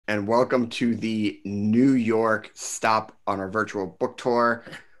and welcome to the New York stop on our virtual book tour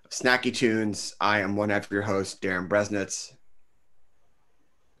of Snacky Tunes. I am one half of your host, Darin Bresnitz.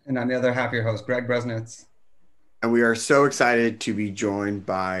 And I'm the other half of your host, Greg Bresnitz. And we are so excited to be joined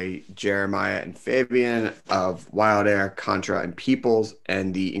by Jeremiah and Fabian of Wildair, Contra, and Peoples,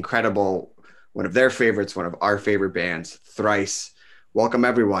 and the incredible, one of their favorites, one of our favorite bands, Thrice. Welcome,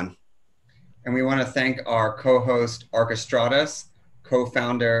 everyone. And we want to thank our co-host, Archestratus.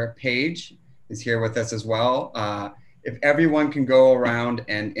 Co-founder Paige is here with us as well. If everyone can go around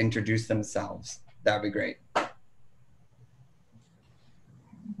and introduce themselves, that'd be great.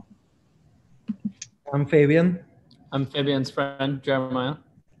 I'm Fabian. I'm Fabian's friend, Jeremiah.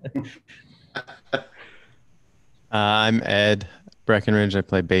 I'm Ed Breckenridge. I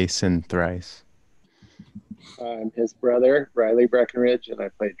play bass in Thrice. I'm his brother, Riley Breckenridge, and I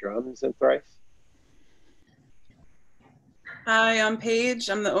play drums in Thrice. Hi, I'm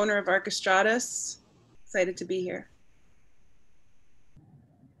Paige. I'm the owner of Archestratus. Excited to be here.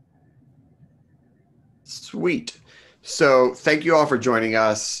 Sweet. So thank you all for joining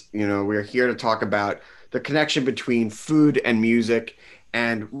us. We're here to talk about the connection between food and music.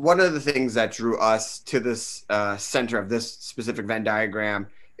 And one of the things that drew us to this center of this specific Venn diagram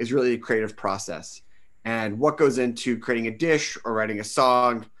is really a creative process. And what goes into creating a dish or writing a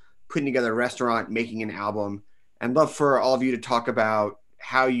song, putting together a restaurant, making an album. I'd love for all of you to talk about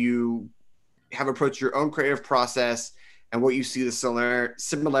how you have approached your own creative process and what you see the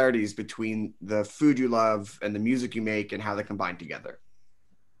similarities between the food you love and the music you make and how they combine together.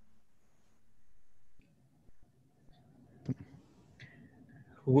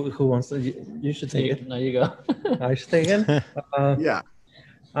 Who wants to? You should take it. No, you go. I should take it. Yeah.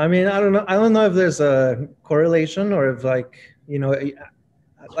 I mean, I don't know. I don't know if there's a correlation or if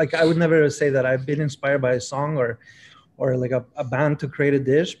I would never say that I've been inspired by a song or like a band to create a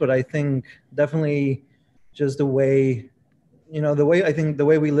dish, but I think definitely just the way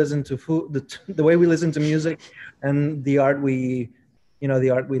we listen to food, the way we listen to music and the art we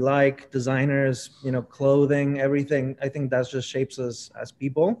like, designers, clothing, everything. I think that just shapes us as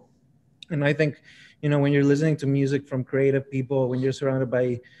people. And I think, when you're listening to music from creative people, when you're surrounded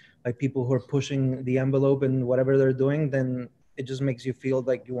by people who are pushing the envelope in whatever they're doing, then it just makes you feel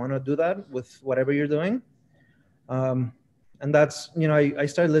like you want to do that with whatever you're doing. And that's, I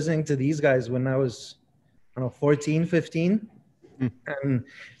started listening to these guys when I was, 14, 15. And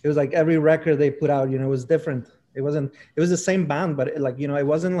it was like every record they put out, was different. It was the same band, but it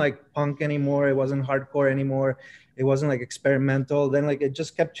wasn't like punk anymore. It wasn't hardcore anymore. It wasn't like experimental. Then it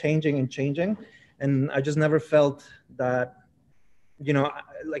just kept changing and changing. And I just never felt that,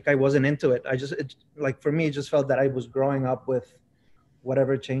 I wasn't into it. For me, it just felt that I was growing up with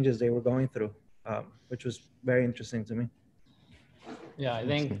whatever changes they were going through, which was very interesting to me. Yeah, I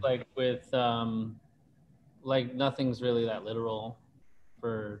think with nothing's really that literal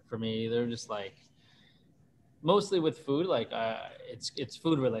for me. They're just mostly with food, it's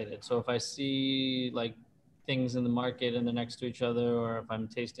food related. So if I see things in the market and they're next to each other, or if I'm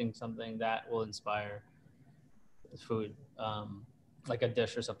tasting something, that will inspire food, like a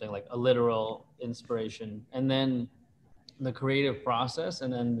dish or something, like a literal inspiration. And then the creative process,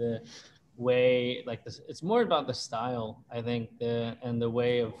 and then the way it's more about the style, I think, and the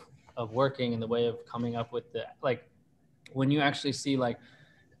way of working and the way of coming up with when you actually see the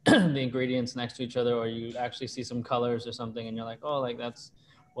ingredients next to each other, or you actually see some colors or something and you're like, oh, that's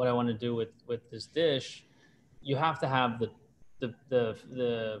what I want to do with this dish. You have to have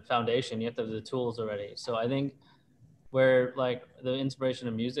the foundation. You have to have the tools already. So I think where the inspiration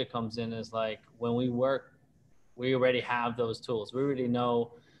of music comes in is when we work, we already have those tools. We already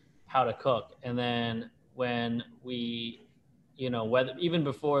know how to cook. And then when we, whether even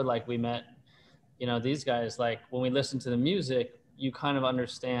before we met, these guys, when we listen to the music, you kind of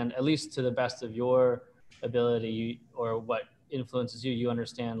understand, at least to the best of your ability, or what influences you, you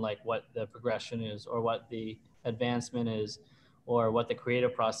understand what the progression is, or what the advancement is, or what the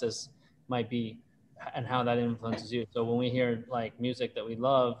creative process might be, and how that influences you. So when we hear music that we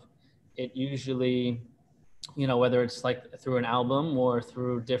love, it usually, whether it's through an album or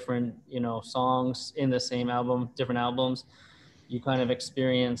through different, songs in the same album, different albums, you kind of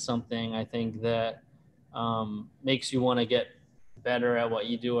experience something, I think, that makes you want to get better at what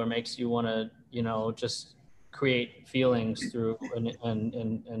you do, or makes you want to, just create feelings through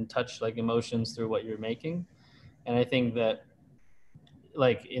and touch emotions through what you're making. And I think that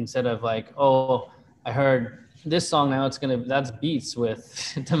instead of oh, I heard this song, now that's beats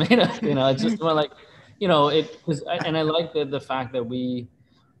with tomato, it's just more and I like the fact that we,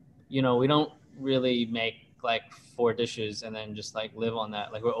 we don't really make like 4 dishes and then just like live on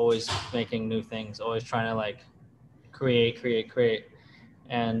that. Like we're always making new things, always trying to like create.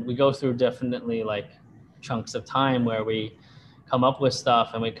 And we go through definitely like chunks of time where we come up with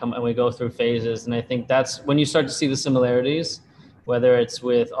stuff and we go through phases. And I think that's when you start to see the similarities, whether it's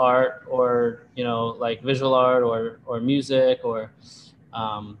with art or, you know, like visual art or music or,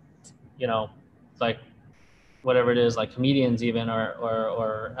 you know, like whatever it is, like comedians even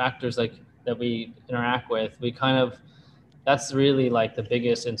or actors like that we interact with, we kind of, that's really like the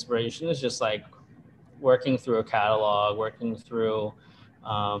biggest inspiration is just like working through a catalog, working through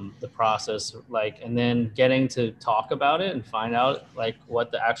the process, like, and then getting to talk about it and find out like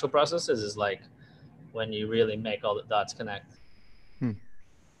what the actual process is like when you really make all the dots connect.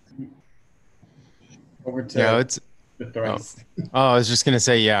 Over to Yeah, it's the Thrice. I was just gonna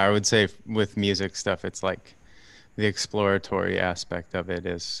say, yeah, I would say with music stuff, it's like the exploratory aspect of it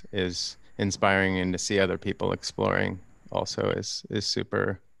is inspiring, and to see other people exploring also is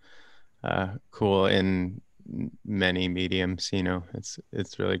super cool in many mediums. You know, it's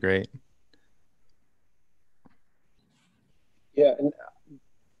really great. Yeah, and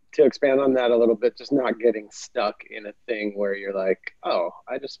to expand on that a little bit, just not getting stuck in a thing where you're like, oh,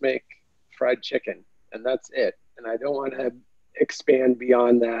 I just make fried chicken and that's it, and I don't want to expand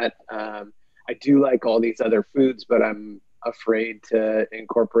beyond that. I do like all these other foods, but I'm afraid to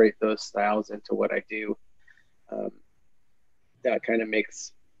incorporate those styles into what I do. That kind of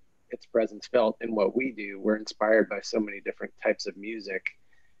makes its presence felt in what we do. We're inspired by so many different types of music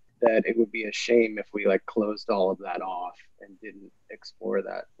that it would be a shame if we like closed all of that off and didn't explore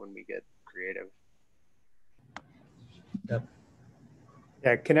that when we get creative. Yep.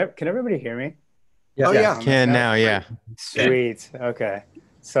 Yeah, can everybody hear me? Yeah. Oh yeah. Can now, yeah. Sweet. Okay.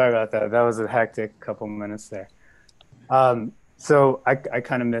 Sorry about that. That was a hectic couple minutes there. So I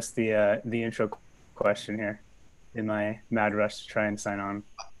kind of missed the intro question here in my mad rush to try and sign on.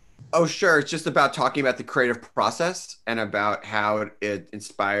 Oh, sure. It's just about talking about the creative process and about how it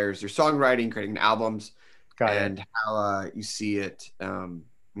inspires your songwriting, creating albums, and how you see it, you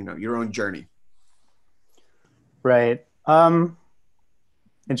know, your own journey. Right. And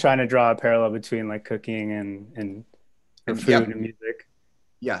trying to draw a parallel between like cooking and food and music.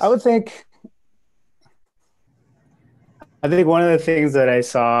 Yes. I think one of the things that I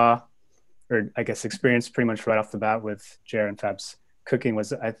saw, or I guess experienced pretty much right off the bat with Jer and Fab's cooking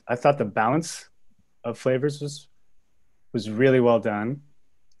was I thought the balance of flavors was really well done.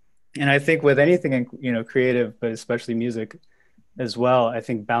 And I think with anything, you know, creative, but especially music as well, I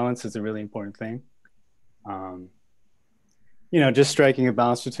think balance is a really important thing. You know, just striking a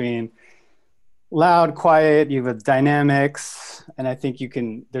balance between loud, quiet, you have dynamics, and I think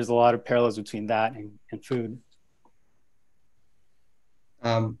there's a lot of parallels between that and food.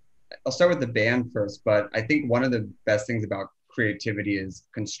 I'll start with the band first, but I think one of the best things about creativity is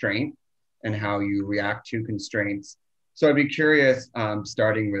constraint and how you react to constraints. So I'd be curious,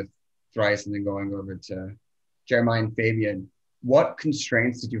 starting with Thrice and then going over to Jeremiah and Fabian, what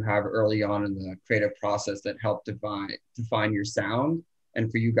constraints did you have early on in the creative process that helped define your sound,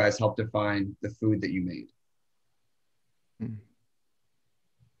 and for you guys help define the food that you made?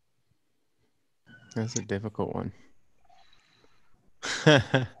 That's a difficult one. One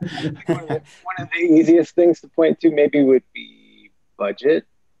of the easiest things to point to maybe would be budget.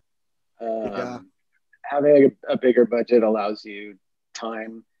 Having a bigger budget allows you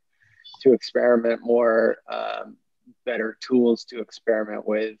time to experiment more, better tools to experiment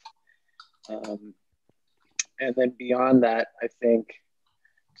with. And then beyond that, I think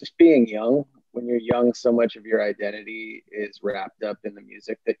just being young. When you're young, so much of your identity is wrapped up in the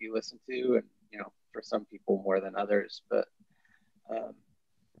music that you listen to, and you know, for some people more than others. But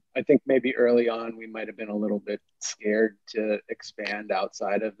I think maybe early on we might have been a little bit scared to expand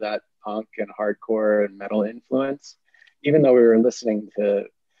outside of that punk and hardcore and metal influence, even though we were listening to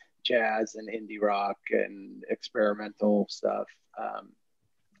jazz and indie rock and experimental stuff,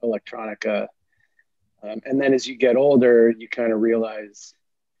 electronica. And then as you get older, you kind of realize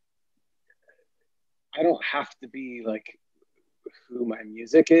I don't have to be like who my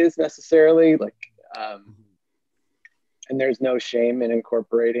music is necessarily, like, and there's no shame in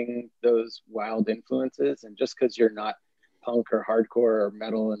incorporating those wild influences. And just because you're not punk or hardcore or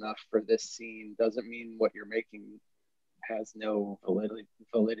metal enough for this scene doesn't mean what you're making has no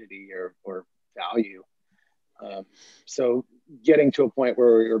validity or value. So getting to a point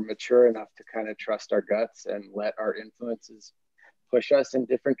where we were mature enough to kind of trust our guts and let our influences push us in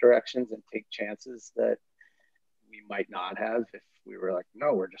different directions and take chances that we might not have if we were like,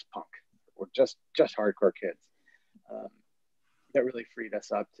 no, we're just punk, we're just hardcore kids. That really freed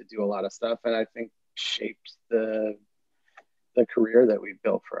us up to do a lot of stuff. And I think shaped the career that we've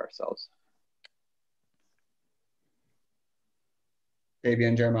built for ourselves.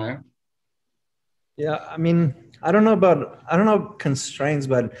 Fabian, Jeremiah. Yeah, I mean, I don't know constraints,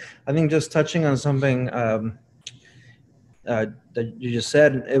 but I think just touching on something that you just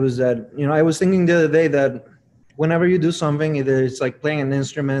said, it was that, you know, I was thinking the other day that whenever you do something, either it's like playing an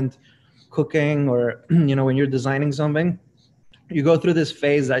instrument, cooking, or, you know, when you're designing something, you go through this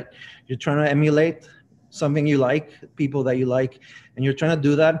phase that you're trying to emulate something you like, people that you like, and you're trying to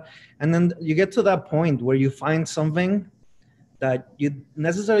do that. And then you get to that point where you find something that you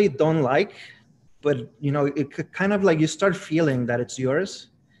necessarily don't like, but, you know, it could kind of like you start feeling that it's yours.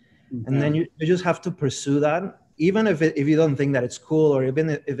 And then you just have to pursue that, even if you don't think that it's cool, or even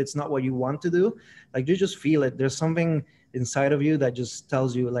if it's not what you want to do. Like, you just feel it. There's something inside of you that just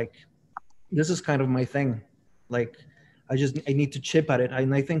tells you, like, this is kind of my thing. Like, I need to chip at it.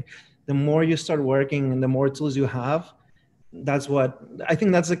 And I think the more you start working and the more tools you have, that's what I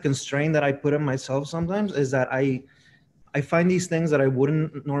think, that's a constraint that I put on myself sometimes, is that I find these things that I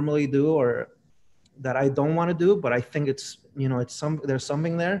wouldn't normally do, or that I don't want to do, but I think it's, you know, there's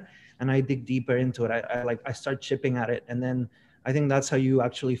something there, and I dig deeper into it. I start chipping at it. And then I think that's how you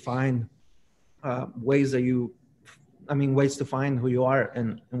actually find ways to find who you are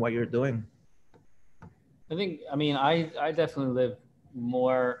and what you're doing. I definitely live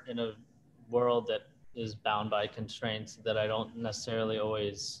more in a world that is bound by constraints that I don't necessarily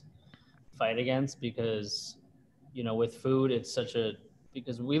always fight against, because, you know, with food,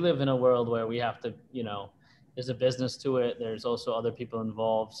 because we live in a world where we have to, you know, there's a business to it. There's also other people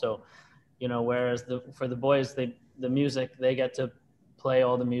involved. So, you know, whereas for the boys, the music, they get to play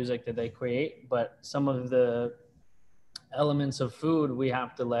all the music that they create, but some of the elements of food, we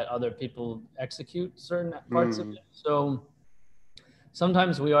have to let other people execute certain parts of it. So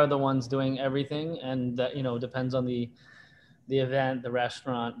sometimes we are the ones doing everything, and that, you know, depends on the event, the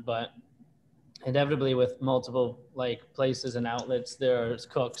restaurant, but inevitably with multiple like places and outlets, there's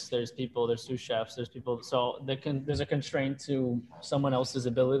cooks, there's people, there's sous chefs, there's people. So there's a constraint to someone else's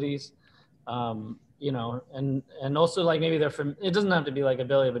abilities, you know, and also like maybe it doesn't have to be like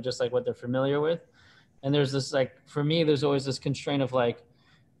ability, but just like what they're familiar with. And there's this, like, for me, there's always this constraint of the,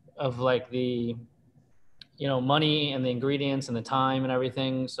 you know, money and the ingredients and the time and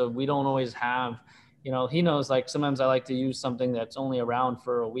everything. So we don't always have, you know, he knows, like, sometimes I like to use something that's only around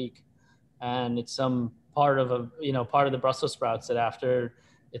for a week, and it's some part of the Brussels sprouts that after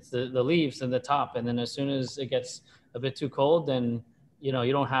it's the leaves and the top. And then as soon as it gets a bit too cold, then, you know,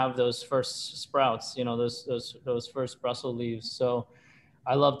 you don't have those first sprouts, you know, those first Brussels leaves. So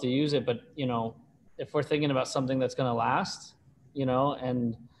I love to use it, but, you know, if we're thinking about something that's going to last, you know,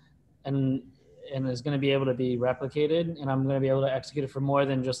 and is going to be able to be replicated, and I'm going to be able to execute it for more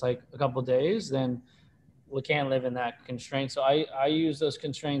than just like a couple of days, then we can't live in that constraint. So I use those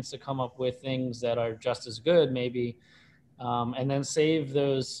constraints to come up with things that are just as good, maybe, and then save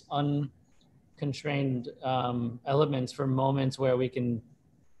those unconstrained elements for moments where we can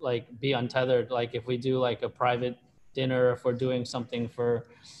like be untethered. Like if we do like a private dinner, if we're doing something for,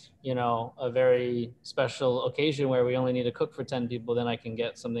 you know, a very special occasion where we only need to cook for 10 people, then I can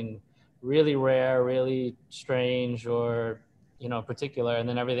get something really rare, really strange, or, you know, particular. And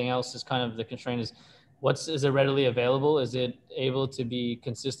then everything else is kind of the constraint is is it readily available? Is it able to be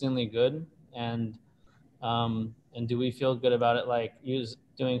consistently good? And do we feel good about it? Like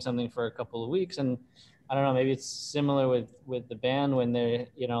doing something for a couple of weeks. And I don't know, maybe it's similar with the band when they're,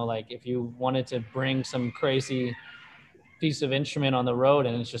 you know, like if you wanted to bring some crazy piece of instrument on the road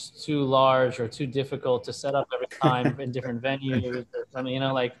and it's just too large or too difficult to set up every time in different venues. I mean, you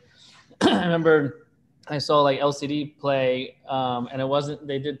know, like I remember I saw like LCD play, and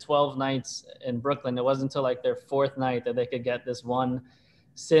they did 12 nights in Brooklyn. It wasn't until like their fourth night that they could get this one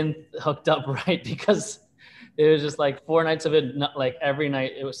synth hooked up right, because it was just like 4 nights of it, not like every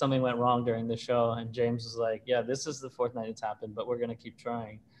night something went wrong during the show. And James was like, yeah, this is the fourth night it's happened, but we're going to keep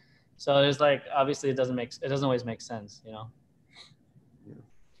trying. So it's like, obviously it doesn't always make sense, you know? You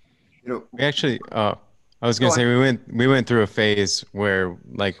know, We actually, I was going to say, we went through a phase where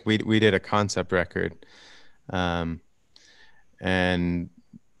like we did a concept record, and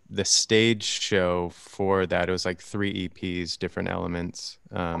the stage show for that, it was like 3 EPs, different elements,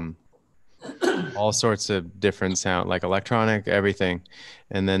 all sorts of different sound, like electronic, everything.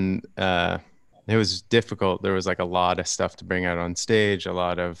 And then it was difficult. There was like a lot of stuff to bring out on stage, a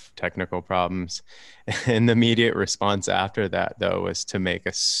lot of technical problems. And the immediate response after that, though, was to make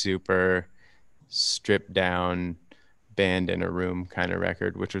a super stripped down band in a room kind of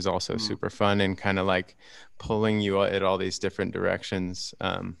record, which was also super fun and kind of like pulling you at all these different directions.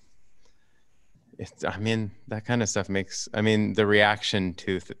 I mean, that kind of stuff makes, I mean, the reaction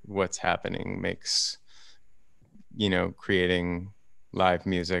to what's happening makes, you know, creating live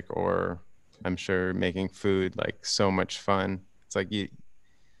music, or I'm sure making food, like so much fun. It's like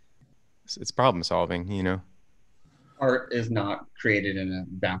it's problem solving, you know? Art is not created in a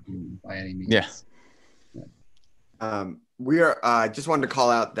vacuum by any means. Yeah. We are just wanted to call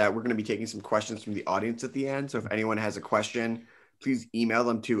out that we're going to be taking some questions from the audience at the end. So if anyone has a question, please email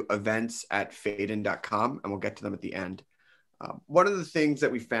them to events@phaidon.com and we'll get to them at the end. One of the things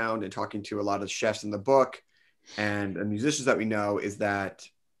that we found in talking to a lot of chefs in the book and the musicians that we know is that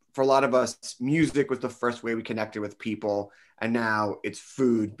for a lot of us, music was the first way we connected with people. And now it's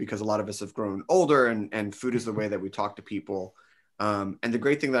food, because a lot of us have grown older, and food is the way that we talk to people. And the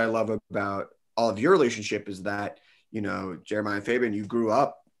great thing that I love about all of your relationship is that, you know, Jeremiah and Fabian, you grew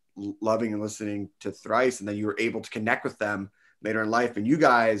up loving and listening to Thrice, and then you were able to connect with them later in life. And you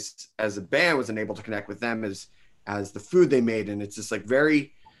guys, as a band, wasn't able to connect with them as the food they made. And it's just like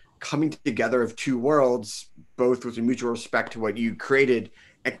very coming together of two worlds, both with a mutual respect to what you created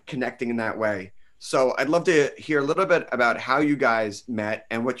and connecting in that way. So I'd love to hear a little bit about how you guys met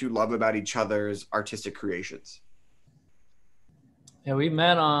and what you love about each other's artistic creations. Yeah, we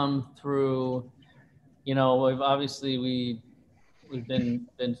met through, you know, we've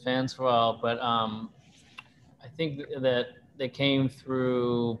been fans for a while, but I think that they came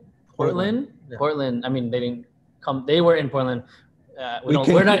through Portland. Yeah. Portland. I mean, they didn't come. They were in Portland.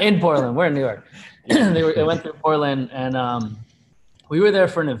 We're not in Portland. We're in New York. They went through Portland, and we were there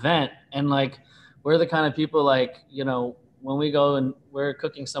for an event. And like, we're the kind of people, like, you know, when we go and we're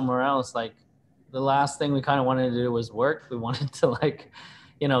cooking somewhere else, like the last thing we kind of wanted to do was work. We wanted to, like,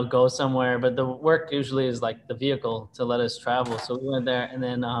 you know, go somewhere, but the work usually is like the vehicle to let us travel. So we went there, and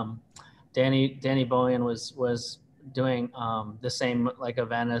then Danny Bowen was doing the same like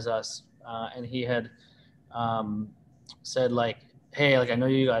event as us, and he had said like, hey, like, I know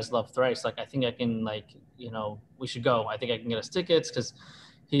you guys love Thrice, like I think I can, like, you know, we should go. I think I can get us tickets, because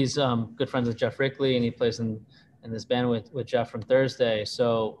he's good friends with Jeff Rickley, and he plays in this band with Jeff from Thursday.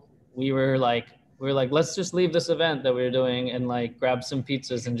 So we were like, let's just leave this event that we were doing and like grab some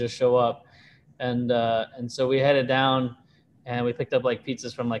pizzas and just show up. And so we headed down, and we picked up like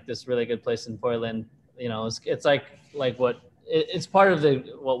pizzas from like this really good place in Portland. You know, it's like it's part of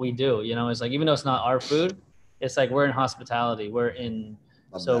what we do, you know. It's like, even though it's not our food, it's like we're in hospitality. We're in,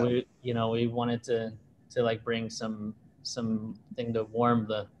 so we, you know, we wanted to like bring something to warm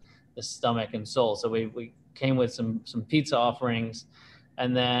the stomach and soul. So we came with some pizza offerings,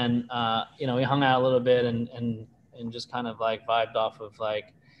 and then you know, we hung out a little bit and just kind of like vibed off of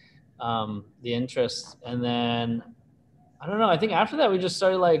like the interest. And then I don't know, I think after that we just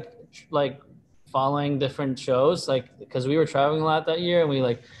started like following different shows, like, because we were traveling a lot that year, and we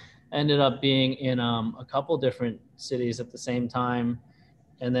like ended up being in a couple different cities at the same time.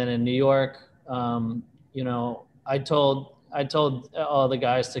 And then in New York, you know, I told all the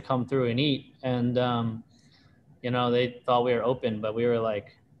guys to come through and eat, and you know, they thought we were open, but we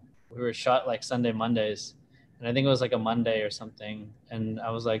were shut like Sunday, Mondays, and I think it was like a Monday or something. And I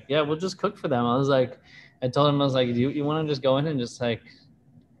was like, yeah, we'll just cook for them. I told him, I was like, you want to just go in and just like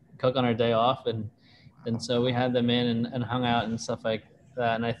cook on our day off? And so we had them in and hung out and stuff like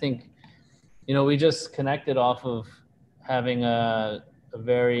that. And I think, you know, we just connected off of having a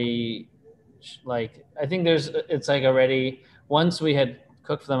very, like, I think it's like already, once we had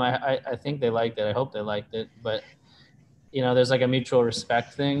cooked for them, I think they liked it. I hope they liked it. But, you know, there's like a mutual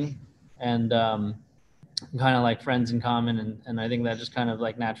respect thing, and kind of like friends in common. And I think that just kind of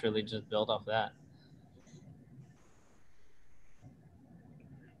like naturally just built off that.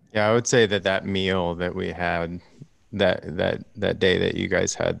 Yeah, I would say that meal that we had that day that you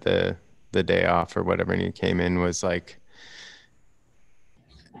guys had the day off or whatever, and you came in, was like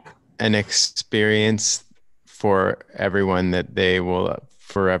an experience for everyone that they will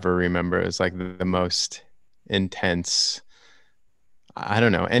forever remember. It was like the most intense, I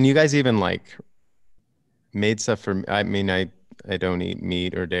don't know. And you guys even like made stuff for me. I mean, I don't eat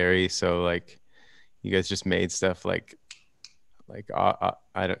meat or dairy, so like you guys just made stuff like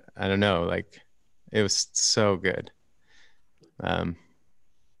I don't know, like it was so good.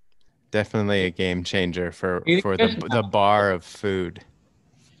 Definitely a game changer for the bar of food.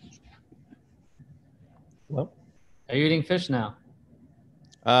 Well, are you eating fish now?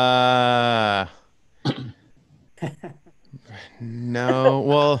 No.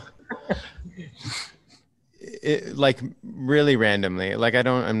 Well, it, like really randomly. Like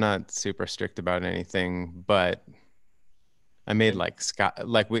I'm not super strict about anything, but I made like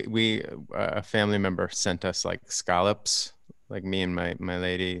we a family member sent us like scallops like me and my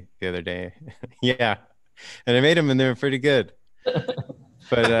lady the other day. Yeah, and I made them and they were pretty good.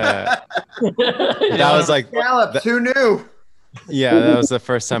 But that was like scallops. Who knew? Yeah, that was the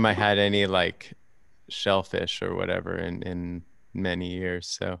first time I had any like shellfish or whatever in many years.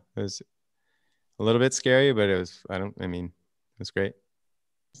 So it was a little bit scary, but it was it was great.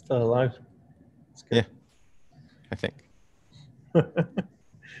 Still alive. Yeah, I think.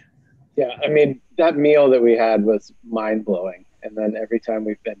 Yeah, I mean, that meal that we had was mind-blowing. And then every time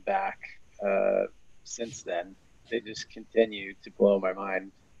we've been back since then, they just continue to blow my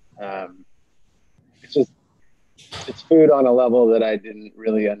mind. It's food on a level that I didn't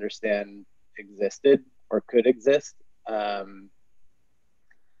really understand existed or could exist. And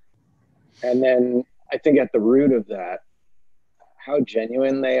then I think at the root of that, how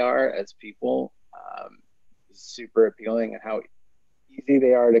genuine they are as people is super appealing, and how easy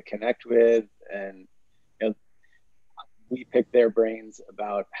they are to connect with. And we pick their brains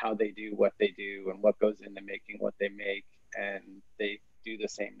about how they do what they do and what goes into making what they make, and they do the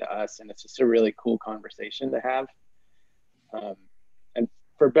same to us. And it's just a really cool conversation to have. And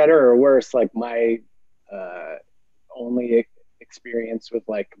for better or worse, like my only experience with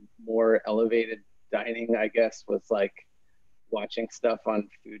like more elevated dining, I guess, was like watching stuff on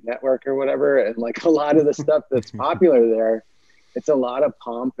Food Network or whatever. And like a lot of the stuff that's popular there, it's a lot of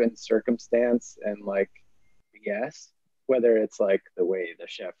pomp and circumstance and like BS, whether it's like the way the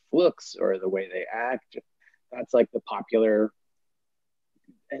chef looks or the way they act. That's like the popular,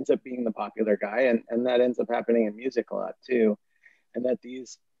 ends up being the popular guy. And that ends up happening in music a lot too. And that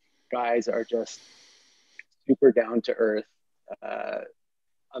these guys are just super down to earth,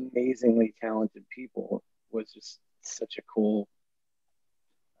 amazingly talented people was just such a cool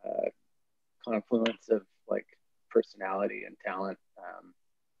confluence of like personality and talent. I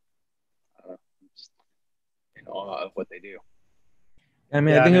don't know, I'm just in awe of what they do. I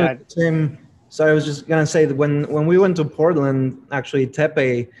mean, I think it was the same. So I was just gonna say that when we went to Portland, actually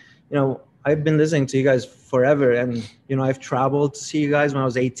Tepe, I've been listening to you guys forever, and I've traveled to see you guys when I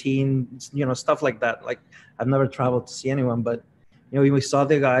was 18, stuff like that. Like I've never traveled to see anyone, but we saw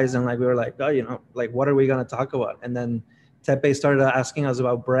the guys and like we were like, oh, like what are we gonna talk about? And then Tepe started asking us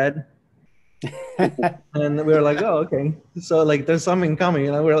about bread. And we were like, oh, okay. So like there's something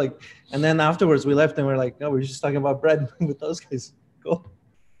coming, we're like, and then afterwards we left and we're like, no, we're just talking about bread with those guys. Cool.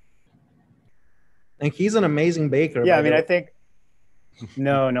 And he's an amazing baker. Yeah, I mean, I think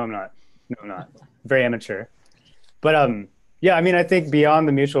no, I'm not. No, I'm not. Very amateur. But yeah, I mean, I think beyond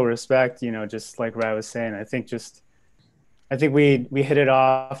the mutual respect, just like Rai was saying, I think we hit it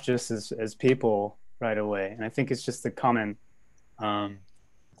off just as people right away. And I think it's just the common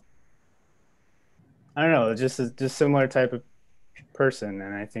I don't know, just similar type of person.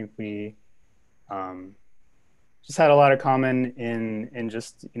 And I think we just had a lot of common in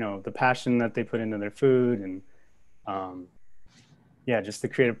just, the passion that they put into their food and yeah, just the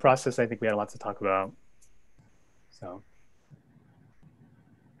creative process. I think we had a lot to talk about. So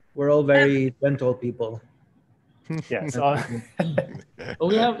we're all very gentle people. Yes. But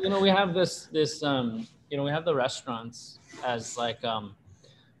we have, we have this, we have the restaurants as like,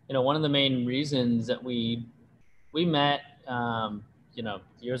 one of the main reasons that we met,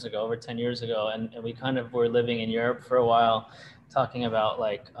 years ago, over 10 years ago, and we kind of were living in Europe for a while, talking about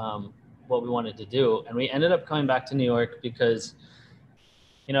like what we wanted to do. And we ended up coming back to New York because,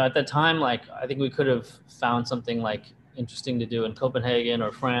 at the time, like, I think we could have found something like interesting to do in Copenhagen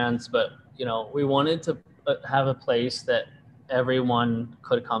or France, but, we wanted to have a place that everyone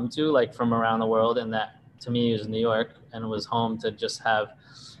could come to, like from around the world. And that to me is New York, and it was home to just have,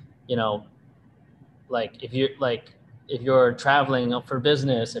 like if you're traveling for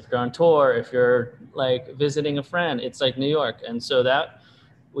business, if you're on tour, if you're like visiting a friend, it's like New York. And so that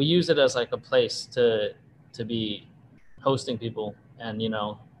we use it as like a place to be hosting people. And,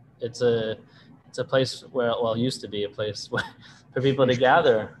 it's a place where, well, it used to be a place for people to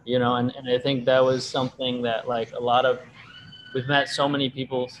gather, and I think that was something that like we've met so many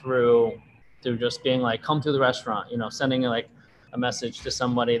people through just being like, come to the restaurant, sending like a message to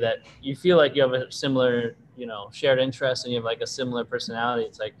somebody that you feel like you have a similar, shared interest, and you have like a similar personality.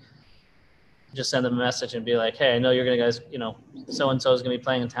 It's like, just send them a message and be like, hey, I know you're gonna guys, so-and-so is gonna be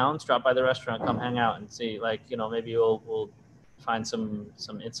playing in town. Drop by the restaurant, come hang out and see, like, maybe we'll find something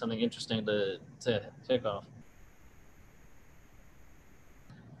interesting to take off.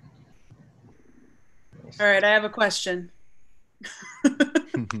 All right, I have a question.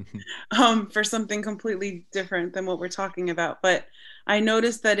 For something completely different than what we're talking about. But I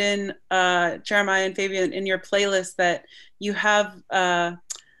noticed that in Jeremiah and Fabian, in your playlist, that you have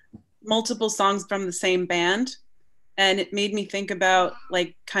multiple songs from the same band. and it made me think about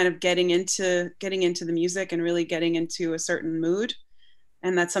like kind of getting into the music and really getting into a certain mood.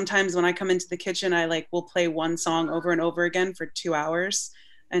 And that sometimes when I come into the kitchen, I like will play one song over and over again for 2 hours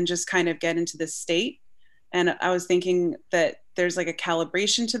and just kind of get into this state. And I was thinking that there's like a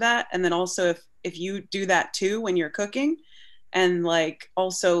calibration to that. And then also if you do that too when you're cooking, and like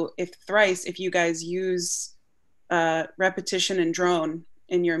also if you guys use repetition and drone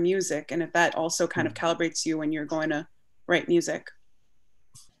in your music, and if that also kind of calibrates you when you're going to write music.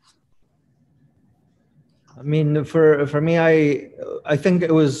 I mean, for me, I think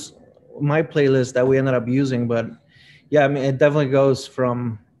it was my playlist that we ended up using, but yeah, I mean, it definitely goes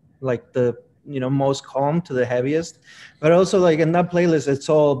from like the most calm to the heaviest, but also like in that playlist, it's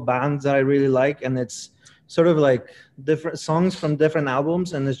all bands that I really like, and it's sort of like different songs from different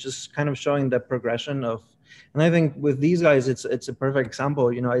albums, and it's just kind of showing the progression of. And I think with these guys, it's a perfect example.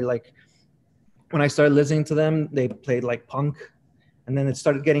 I like when I started listening to them, they played like punk, and then it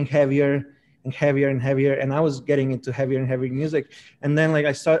started getting heavier and heavier and heavier, and I was getting into heavier and heavier music. And then like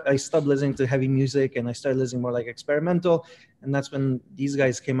I stopped listening to heavy music, and I started listening more like experimental. And that's when these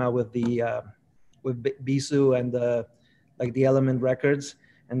guys came out with the with Bisu and like the Element records,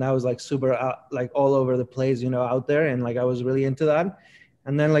 and that was like super like all over the place, out there, and like I was really into that.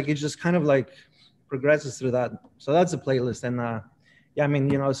 And then like it just kind of like progresses through that. So that's a playlist. And yeah, I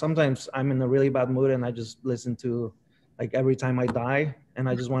mean, sometimes I'm in a really bad mood and I just listen to like Every Time I Die, and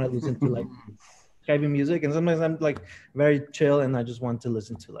I just want to listen to like heavy music. And sometimes I'm like very chill and I just want to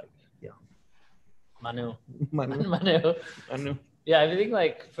listen to like Manu. Manu. Yeah, I think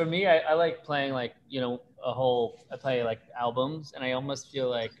like for me, I like playing like I play like albums, and I almost feel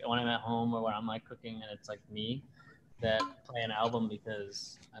like when I'm at home or when I'm like cooking and it's like me that play an album,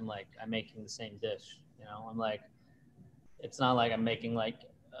 because I'm making the same dish. I'm like, it's not like I'm making like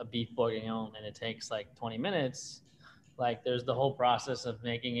a beef bourguignon and it takes like 20 minutes. Like there's the whole process of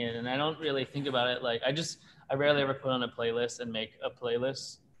making it, and I don't really think about it. Like I rarely ever put on a playlist and make a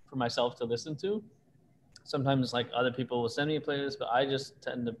playlist for myself to listen to. Sometimes like other people will send me a playlist, but I just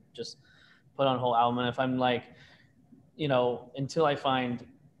tend to just put on a whole album. And if I'm like, until I find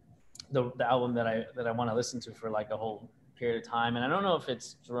the album that I want to listen to for like a whole period of time. And I don't know if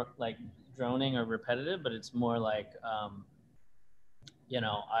it's like droning or repetitive, but it's more like,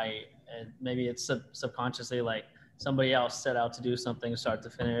 maybe it's subconsciously like somebody else set out to do something start to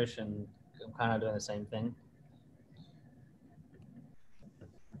finish, and I'm kind of doing the same thing.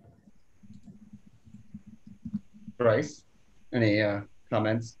 Bryce, any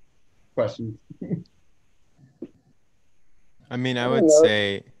comments, questions? I mean, I would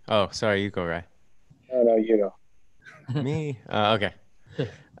say, oh, sorry, you go, Ray. No, you go. Me? Okay.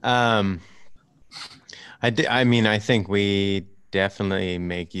 I think we definitely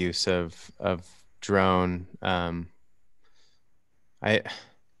make use of drone.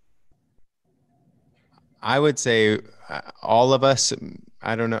 I would say all of us,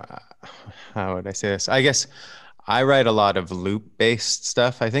 I don't know, how would I say this? I guess I write a lot of loop-based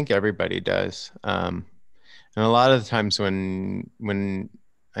stuff. I think everybody does. And a lot of the times when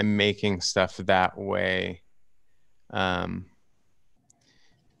I'm making stuff that way,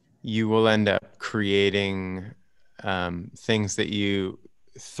 you will end up creating things that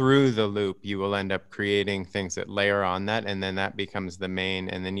through the loop, you will end up creating things that layer on that, and then that becomes the main,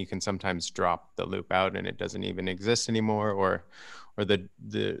 and then you can sometimes drop the loop out and it doesn't even exist anymore, or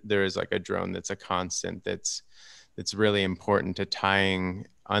there is like a drone that's a constant that's really important to tying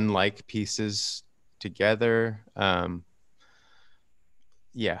unlike pieces together.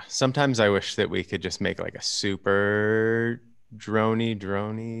 Yeah, sometimes I wish that we could just make like a super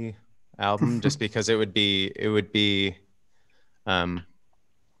drony album, just because it would be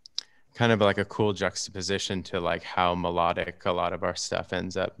kind of like a cool juxtaposition to like how melodic a lot of our stuff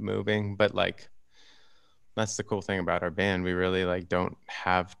ends up moving. But like, that's the cool thing about our band. We really like don't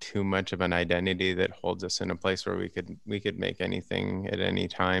have too much of an identity that holds us in a place where we could make anything at any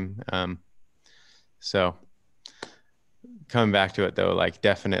time. So coming back to it though, like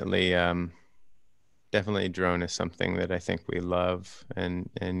definitely drone is something that I think we love and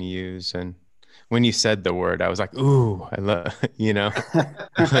use. And when you said the word, I was like, ooh, I love,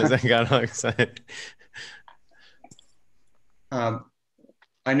 because I got all excited.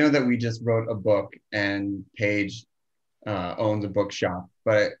 I know that we just wrote a book and Paige owns a bookshop,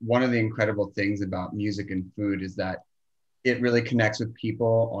 but one of the incredible things about music and food is that it really connects with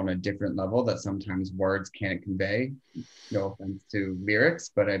people on a different level that sometimes words can't convey. No offense to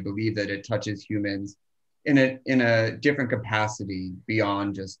lyrics, but I believe that it touches humans in a different capacity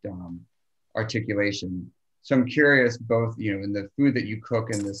beyond just articulation. So I'm curious, both in the food that you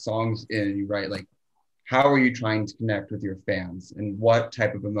cook and the songs you write, like how are you trying to connect with your fans, and what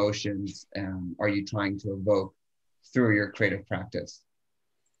type of emotions are you trying to evoke through your creative practice?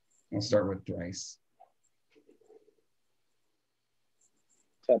 We'll start with Thrice.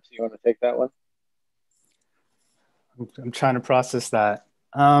 Teps, you want to take that one? I'm trying to process that.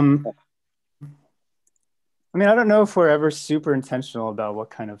 I mean, I don't know if we're ever super intentional about what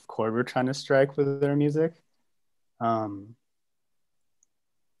kind of chord we're trying to strike with our music. Yeah,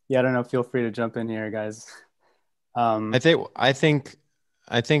 I don't know. Feel free to jump in here, guys. I think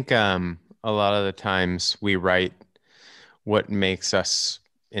a lot of the times we write what makes us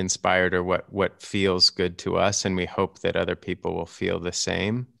inspired or what feels good to us, and we hope that other people will feel the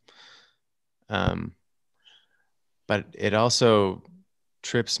same. But it also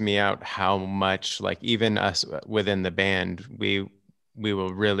trips me out how much, like, even us within the band, we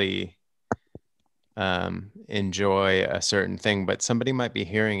will really enjoy a certain thing, but somebody might be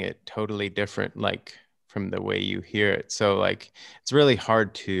hearing it totally different, like from the way you hear it. So like, it's really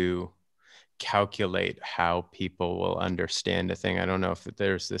hard to calculate how people will understand a thing. I don't know if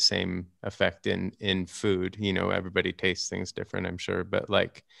there's the same effect in food, you know, everybody tastes things different, I'm sure, but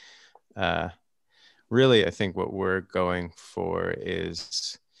like, really, I think what we're going for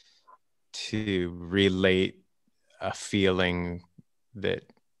is to relate a feeling that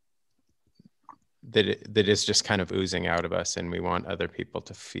is just kind of oozing out of us, and we want other people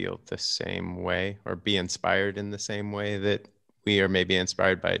to feel the same way or be inspired in the same way that we are maybe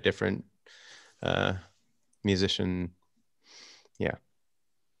inspired by a different musician. Yeah.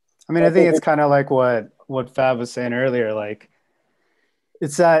 I mean, I think it's kind of like what Fab was saying earlier, like,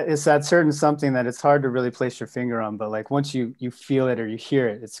 it's that certain something that it's hard to really place your finger on, but like once you feel it or you hear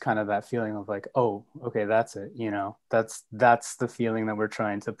it, it's kind of that feeling of like, oh, okay, that's it. You know, that's the feeling that we're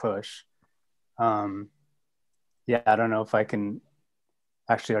trying to push. Yeah, I don't know if I can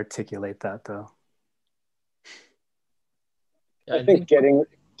actually articulate that though. I think getting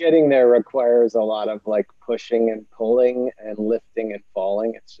there requires a lot of like pushing and pulling and lifting and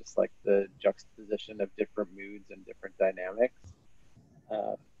falling. It's just like the juxtaposition of different moods and different dynamics.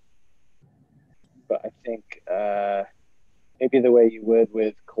 But I think maybe the way you would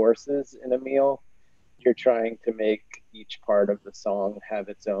with courses in a meal, you're trying to make each part of the song have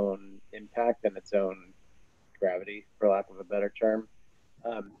its own impact and its own gravity, for lack of a better term,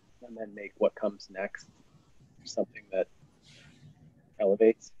 and then make what comes next something that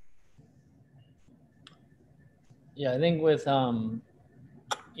elevates. Yeah, I think with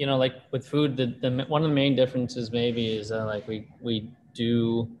you know, like with food, the one of the main differences maybe is like we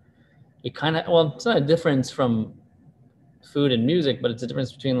do it kind of, well, it's not a difference from food and music, but it's a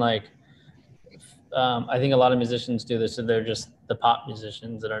difference between like I think a lot of musicians do this, so they're just the pop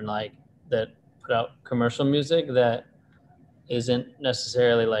musicians that are like that put out commercial music that isn't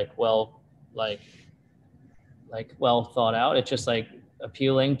necessarily like well thought out. It's just like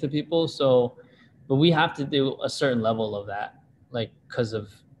appealing to people. So, but we have to do a certain level of that, like because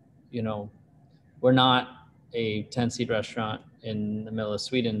of, you know, we're not a 10-seat restaurant in the middle of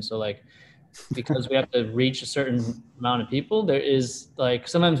Sweden. So like, because we have to reach a certain amount of people, there is like,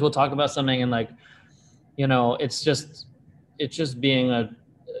 sometimes we'll talk about something and like, you know, it's just being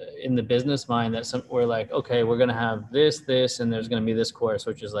in the business mind that we're like, okay, we're going to have this, and there's going to be this course,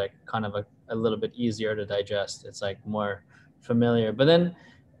 which is like kind of a little bit easier to digest. It's like more familiar, but then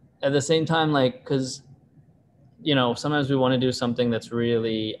at the same time, like, cause you know, sometimes we want to do something that's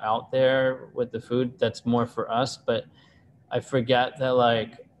really out there with the food that's more for us, but I forget that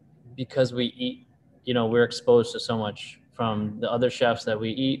like, because we eat, you know, we're exposed to so much from the other chefs that we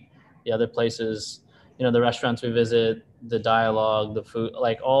eat, the other places, you know, the restaurants we visit, the dialogue, the food,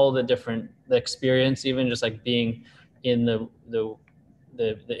 like all the experience, even just like being in the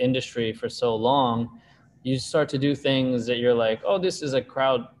industry for so long, you start to do things that you're like, oh, this is a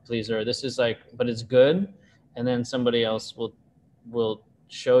crowd pleaser. This is like, but it's good. And then somebody else will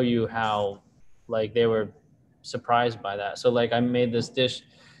show you how like they were surprised by that. So like I made this dish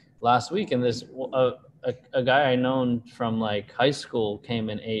last week, and this a guy I known from like high school came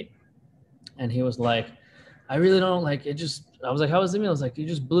and ate, and he was like, I really don't like it. I was like, how was the meal? I was like, you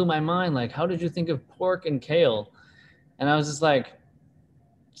just blew my mind. Like, how did you think of pork and kale? And I was just like,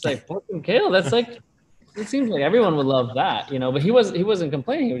 it's like pork and kale. That's like, it seems like everyone would love that, you know, but he wasn't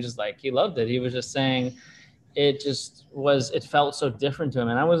complaining. He was just like, he loved it. He was just saying it felt so different to him.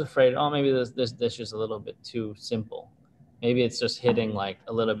 And I was afraid, oh, maybe this dish is a little bit too simple. Maybe it's just hitting like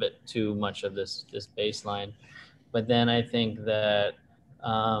a little bit too much of this baseline. But then I think that,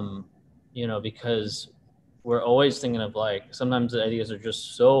 you know, because we're always thinking of like, sometimes the ideas are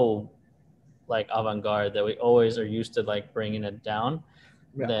just so like avant-garde that we always are used to like bringing it down,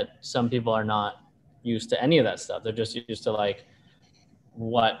 that some people are not used to any of that stuff. They're just used to like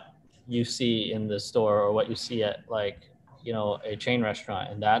what you see in the store or what you see at like, you know, a chain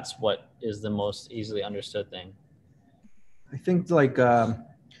restaurant. And that's what is the most easily understood thing. I think like,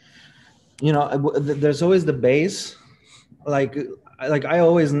 you know, there's always the bass. Like I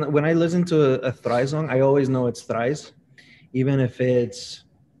always, when I listen to a Thrice song, I always know it's Thrice, even if it's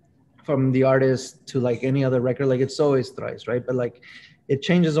from the artist to like any other record, like it's always Thrice, right? But like it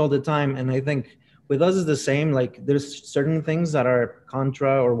changes all the time. And I think with us is the same. Like there's certain things that are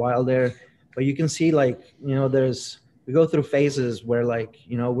Contra or Wildair, but you can see like, you know, we go through phases where like,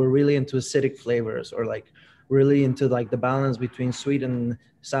 you know, we're really into acidic flavors, or like really into like the balance between sweet and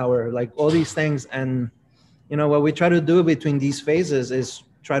sour, like all these things. And you know, what we try to do between these phases is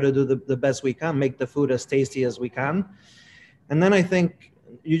try to do the best we can, make the food as tasty as we can. And then I think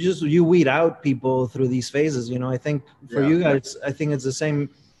you weed out people through these phases. You know, I think for you guys, I think it's the same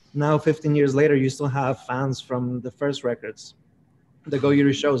now. 15 years later, you still have fans from the first records that go to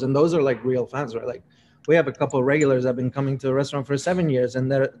your shows, and those are like real fans, right? Like we have a couple of regulars that have been coming to the restaurant for 7 years,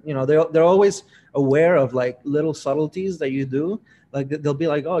 and they're, you know, they're always aware of like little subtleties that you do. Like they'll be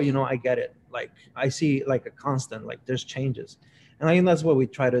like, oh, you know, I get it. Like I see like a constant, like there's changes. And I think that's what we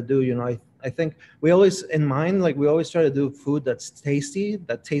try to do. You know, I think we always in mind, like we always try to do food that's tasty,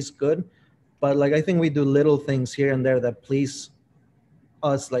 that tastes good. But like, I think we do little things here and there that please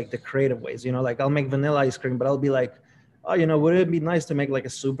us, like the creative ways, you know, like I'll make vanilla ice cream, but I'll be like, oh, you know, would it be nice to make like a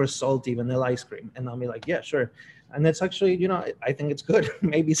super salty vanilla ice cream? And I'll be like, yeah, sure. And it's actually, you know, I think it's good.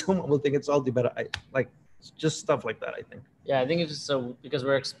 Maybe someone will think it's salty, but I like just stuff like that, I think. Yeah, I think it's just so because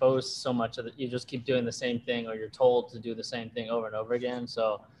we're exposed so much of it, you just keep doing the same thing, or you're told to do the same thing over and over again.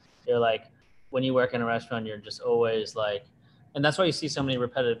 So you're like, when you work in a restaurant, you're just always like, and that's why you see so many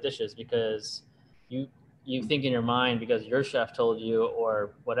repetitive dishes, because you think in your mind, because your chef told you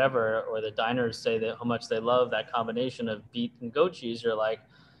or whatever, or the diners say that how much they love that combination of beet and goat cheese. You're like,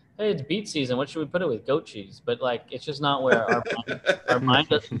 hey, it's beet season. What should we put it with? Goat cheese. But like, it's just not where our mind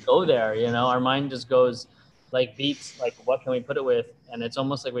doesn't go there. You know, our mind just goes like beets, like what can we put it with? And it's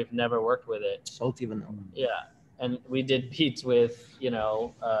almost like we've never worked with it. Salty vanilla. Yeah. And we did beets with, you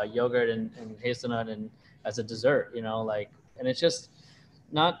know, yogurt and hazelnut and as a dessert, you know, like, and it's just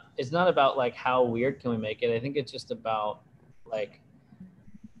it's not about like how weird can we make it. I think it's just about like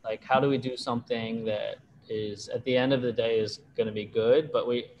how do we do something that is at the end of the day is going to be good, but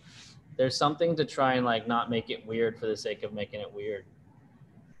there's something to try and like not make it weird for the sake of making it weird.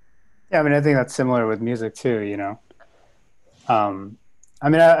 Yeah, I mean, I think that's similar with music too, you know. I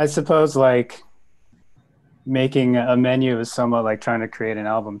mean, I suppose like making a menu is somewhat like trying to create an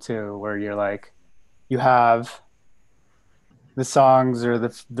album too, where you're like, you have the songs or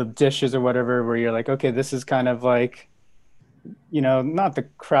the dishes or whatever, where you're like, okay, this is kind of like, you know, not the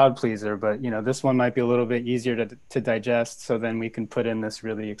crowd pleaser, but, you know, this one might be a little bit easier to digest. So then we can put in this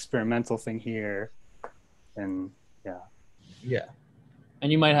really experimental thing here. And yeah.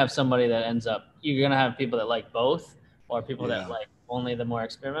 And you might have somebody that ends up, you're going to have people that like both, or people that like only the more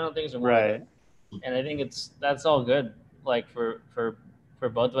experimental things. Or more right. And I think that's all good, like for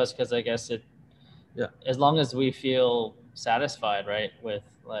both of us, because I guess as long as we feel satisfied, right, with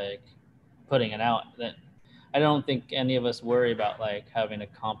like putting it out, that I don't think any of us worry about like having to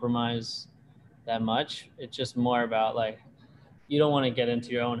compromise that much. It's just more about like, you don't want to get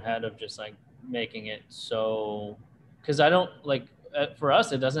into your own head of just like making it so, because I don't like, for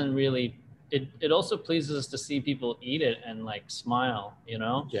us, it doesn't really, it also pleases us to see people eat it and like smile, you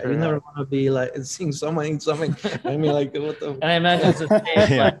know? Yeah, you never want to be like seeing someone eat something. I mean, like, what the? And I imagine it's the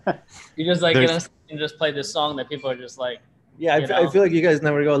same. Like, you just like and just play this song that people are just like. Yeah, I feel like you guys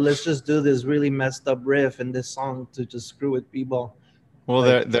never go, let's just do this really messed up riff in this song to just screw with people. Well,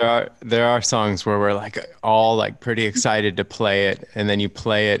 like, there are songs where we're like all like pretty excited to play it, and then you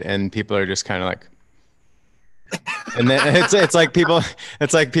play it, and people are just kind of like. And then it's like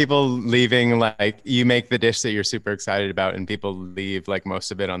people leaving, like you make the dish that you're super excited about and people leave like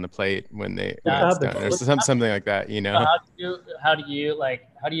most of it on the plate when it's done, or something like that, you know. How do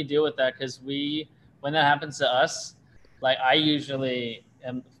you deal with that? Because when that happens to us, like I usually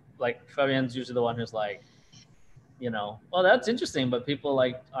am like, Fabian's usually the one who's like, you know, well, that's interesting, but people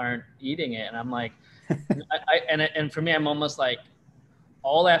like aren't eating it, and I'm like, and for me, I'm almost like,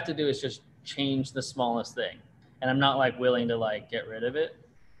 all I have to do is just change the smallest thing. And I'm not like willing to like get rid of it.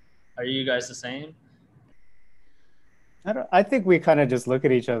 Are you guys the same? I think we kind of just look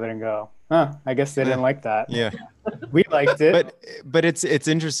at each other and go, huh, I guess they didn't like that. Yeah. We liked it. But it's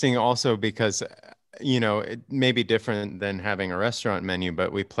interesting also because, you know, it may be different than having a restaurant menu,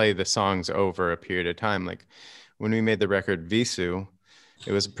 but we play the songs over a period of time. Like when we made the record Visu,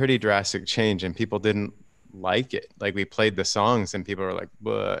 it was a pretty drastic change, and people didn't like it. Like, we played the songs and people were like,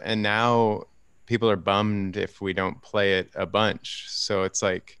 "Bleh." And now people are bummed if we don't play it a bunch. So it's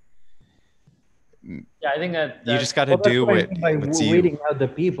like, Yeah, I think that you just got to Well, that's do what I what mean by what's weeding you. out the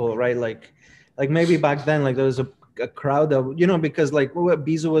people, right? Like maybe back then, like there was a crowd of, you know, because like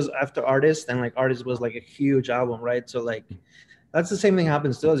Bizu was after Artist, and like Artist was like a huge album, right? So like that's the same thing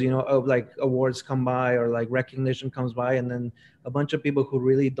happens to us, you know, of like awards come by or like recognition comes by, and then a bunch of people who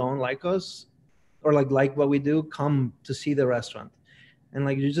really don't like us or like what we do come to see the restaurant. And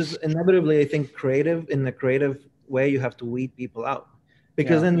like you just inevitably, I think in the creative way, you have to weed people out,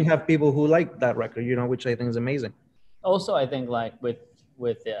 because Yeah. then you have people who like that record, you know, which I think is amazing. Also, I think like with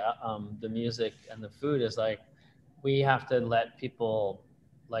the music and the food is like, we have to let people,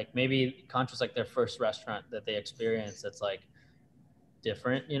 like, maybe Contra's like their first restaurant that they experience that's like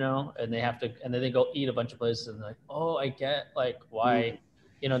different, you know, and they have to, and then they go eat a bunch of places and they're like, oh, I get like why,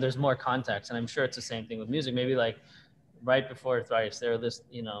 you know, there's more context. And I'm sure it's the same thing with music. Maybe like right before Thrice, they're this,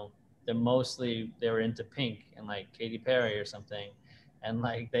 you know, they were into Pink and like Katy Perry or something, and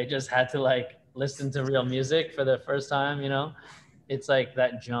like they just had to like listen to real music for the first time, you know. It's like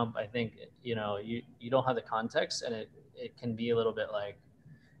that jump. I think, you know, you don't have the context, and it can be a little bit like,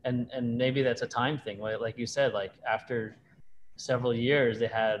 and maybe that's a time thing, right? Like you said, like after several years they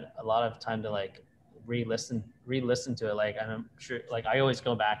had a lot of time to like re-listen to it. Like, I'm sure, like I always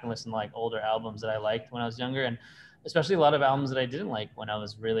go back and listen to like older albums that I liked when I was younger, and especially a lot of albums that I didn't like when I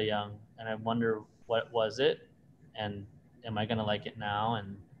was really young, and I wonder what was it, and am I gonna like it now?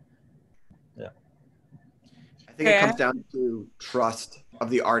 And Yeah, I think it comes down to trust of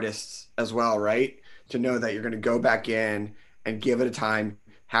the artists as well, right? To know that you're going to go back in and give it a time.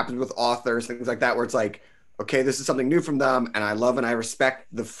 Happens with authors, things like that, where it's like, okay, this is something new from them, and I love and I respect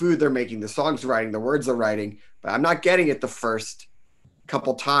the food they're making, the songs they're writing, the words they're writing, but I'm not getting it the first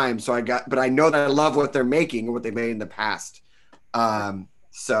couple times. But I know that I love what they're making and what they made in the past.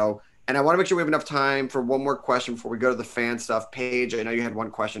 And I want to make sure we have enough time for one more question before we go to the fan stuff. Paige, I know you had one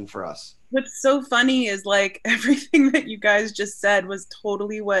question for us. What's so funny is like everything that you guys just said was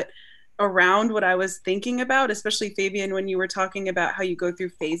totally around what I was thinking about, especially Fabian, when you were talking about how you go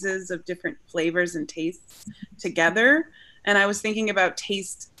through phases of different flavors and tastes together. And I was thinking about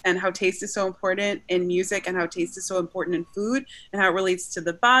taste and how taste is so important in music, and how taste is so important in food, and how it relates to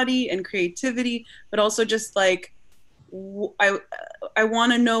the body and creativity, but also just like, I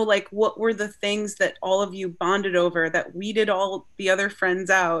want to know, like, what were the things that all of you bonded over, that weeded all the other friends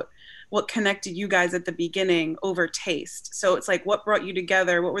out? What connected you guys at the beginning over taste? So it's like, what brought you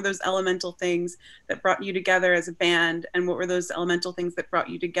together? What were those elemental things that brought you together as a band? And what were those elemental things that brought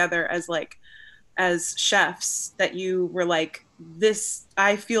you together as chefs, that you were like, this,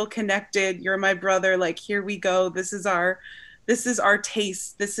 I feel connected. You're my brother. Like, here we go. This is our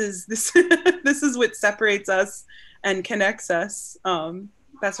taste. This is what separates us and connects us.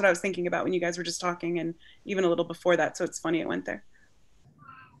 That's what I was thinking about when you guys were just talking, and even a little before that. So it's funny it went there.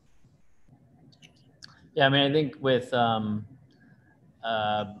 yeah, I mean, I think with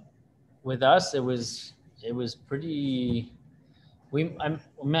us, it was pretty. I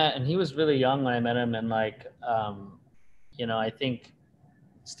met, and he was really young when I met him, and like, you know, I think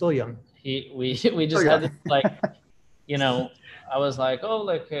still young. We just had this, like, you know, I was like, oh,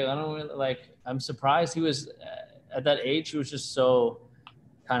 like, hey, I don't really, like, I'm surprised he was at that age. He was just so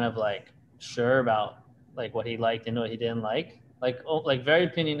kind of like sure about like what he liked and what he didn't like, oh, like very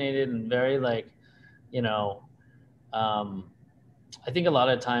opinionated and very like, you know, I think a lot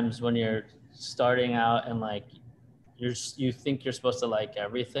of times when you're starting out and like you think you're supposed to like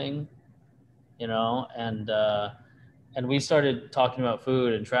everything, you know, and we started talking about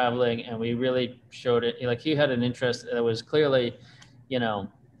food and traveling, and we really showed it. Like, he had an interest that was clearly, you know,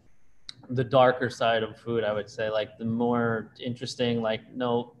 the darker side of food, I would say, like the more interesting, like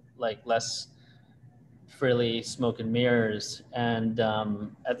no, like less frilly smoke and mirrors. And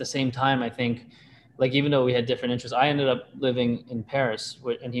at the same time, I think, like, even though we had different interests, I ended up living in Paris,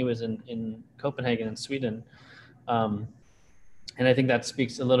 and he was in Copenhagen in Sweden. And I think that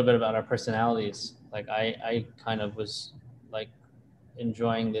speaks a little bit about our personalities. Like, I kind of was like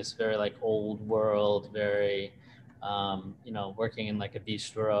enjoying this very like old world, very, you know, working in like a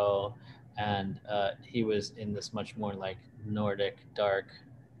bistro, and he was in this much more like Nordic, dark,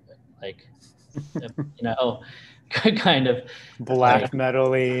 like, you know, kind of black like,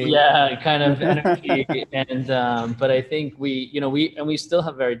 metal-y. yeah, kind of energy. And but I think we still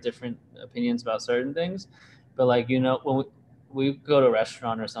have very different opinions about certain things, but like, you know, when we go to a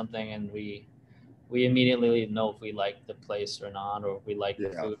restaurant or something, and we immediately know if we like the place or not, or if we like the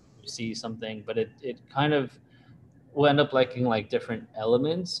food, we see something. But it kind of, we'll end up liking like different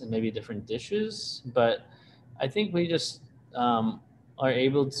elements and maybe different dishes, but I think we just are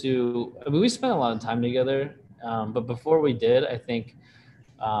able to. I mean, we spent a lot of time together, but before we did, I think.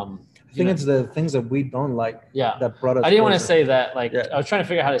 I think it's the things that we don't like Yeah, that brought us I didn't want to closer. say that. Like, Yeah. I was trying to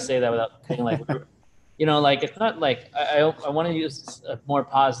figure out how to say that without being like, you know, like it's not like I want to use a more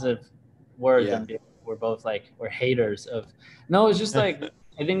positive word Yeah. than we're both like we're haters of. No, it's just like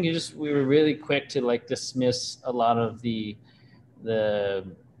I think we were really quick to like dismiss a lot of the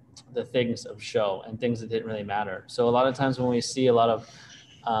things of show and things that didn't really matter. So a lot of times when we see a lot of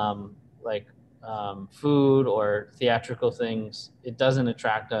like food or theatrical things, it doesn't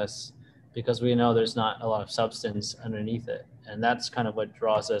attract us because we know there's not a lot of substance underneath it, and that's kind of what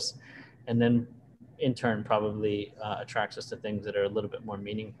draws us, and then in turn probably attracts us to things that are a little bit more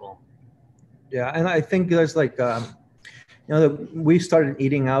meaningful. Yeah, and I think there's like we started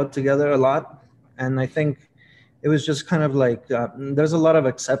eating out together a lot, and I think it was just kind of like there's a lot of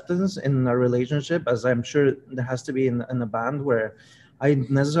acceptance in our relationship, as I'm sure there has to be in a band, where I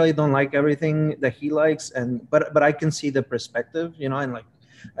necessarily don't like everything that he likes, and but I can see the perspective, and like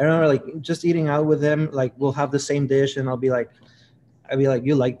I remember like just eating out with him, like we'll have the same dish, and I'll be like,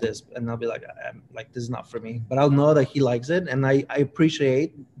 you like this, and I'll be like, like this is not for me, but I'll know that he likes it, and I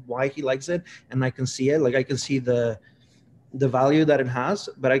appreciate why he likes it, and I can see it, like I can see the value that it has,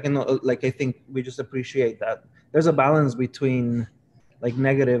 but I can like I think we just appreciate that there's a balance between like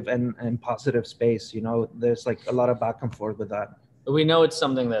negative and positive space. There's like a lot of back and forth with that. We know it's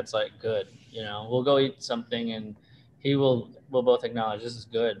something that's like good. We'll go eat something and we'll both acknowledge this is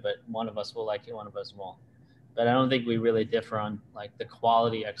good, but one of us will like it, one of us won't. But I don't think we really differ on like the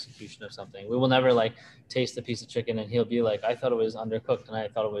quality execution of something. We will never like taste a piece of chicken and he'll be like, I thought it was undercooked and I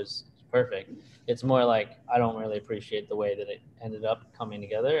thought it was perfect. It's more like I don't really appreciate the way that it ended up coming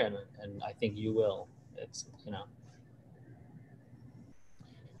together, and I think you will. It's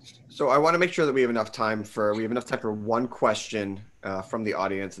So I want to make sure that we have enough time for one question from the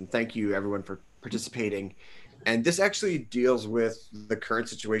audience, and thank you everyone for participating. And this actually deals with the current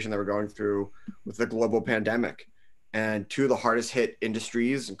situation that we're going through with the global pandemic. And two of the hardest hit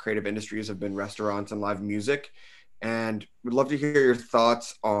industries and creative industries have been restaurants and live music. And we'd love to hear your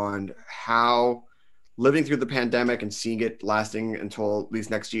thoughts on how living through the pandemic and seeing it lasting until at least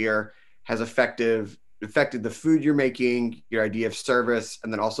next year has affected the food you're making, your idea of service,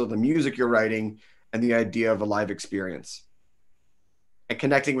 and then also the music you're writing and the idea of a live experience and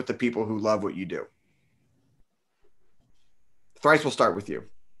connecting with the people who love what you do. Thrice, we'll start with you.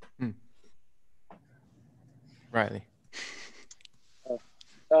 Riley.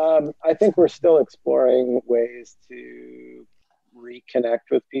 I think we're still exploring ways to reconnect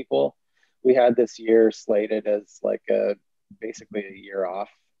with people. We had this year slated as like basically a year off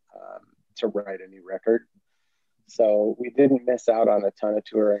to write a new record. So we didn't miss out on a ton of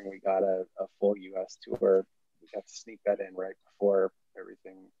touring. We got a full US tour. We got to sneak that in right before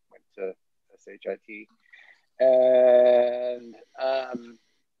everything went to SHIT. And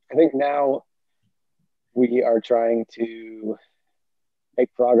I think now we are trying to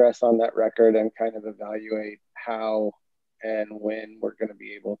make progress on that record and kind of evaluate how and when we're going to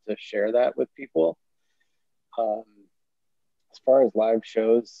be able to share that with people. As far as live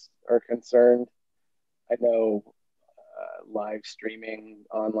shows are concerned, I know live streaming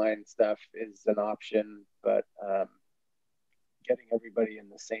online stuff is an option, but getting everybody in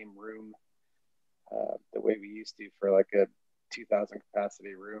the same room the way we used to for like a 2,000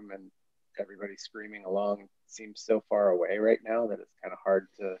 capacity room and everybody screaming along seems so far away right now that it's kind of hard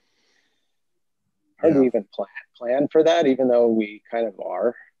to even plan for that, even though we kind of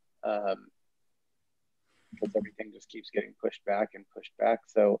are, because everything just keeps getting pushed back.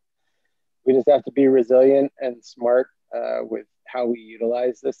 So we just have to be resilient and smart with how we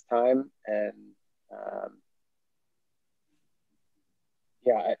utilize this time. And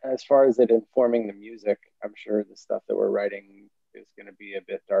as far as it informing the music, I'm sure the stuff that we're writing is going to be a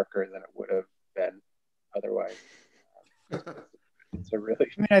bit darker than it would have been otherwise. It's a really.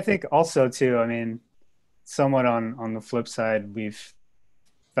 I mean, I think also too. Somewhat on the flip side, we've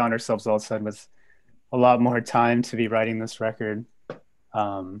found ourselves all of a sudden with a lot more time to be writing this record,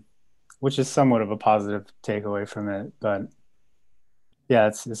 which is somewhat of a positive takeaway from it. But yeah,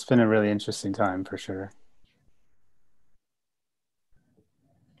 it's been a really interesting time for sure.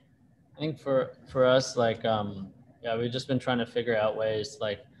 I think for us, like, we've just been trying to figure out ways,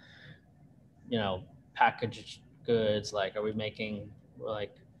 like, packaged goods. Like, are we making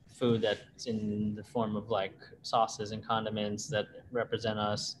like food that's in the form of like sauces and condiments that represent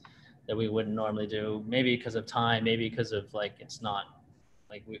us that we wouldn't normally do? Maybe because of time, maybe because of like it's not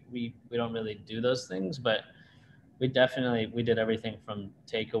like we don't really do those things, but we did everything from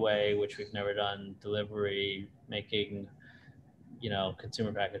takeaway, which we've never done, delivery, making,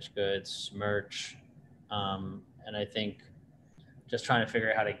 consumer packaged goods, merch. And I think just trying to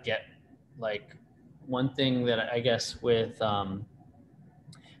figure out how to get, like, one thing that I guess with us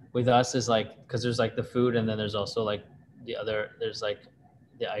is like, because there's like the food, and then there's also like there's like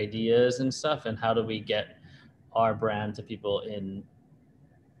the ideas and stuff, and how do we get our brand to people in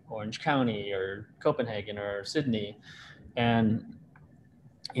Orange County or Copenhagen or Sydney, and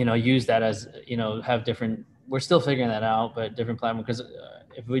use that as have different. We're still figuring that out, but different platform, because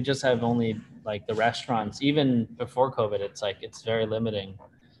if we just have only like the restaurants, even before COVID, it's very limiting.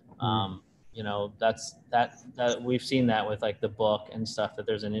 That we've seen that with like the book and stuff, that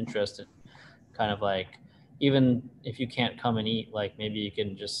there's an interest in kind of like, even if you can't come and eat, like maybe you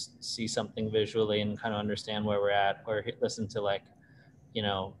can just see something visually and kind of understand where we're at, or listen to like,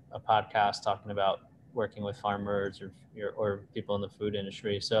 a podcast talking about working with farmers or people in the food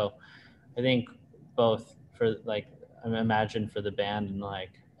industry. So I think both for like, I imagine for the band and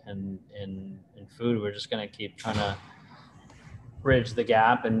like, and in food, we're just going to keep trying to bridge the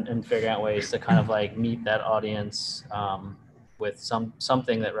gap and figure out ways to kind of like meet that audience with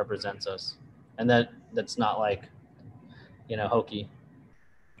something that represents us, and that's not like hokey.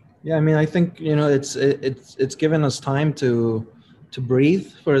 Yeah, I mean, I think it's given us time to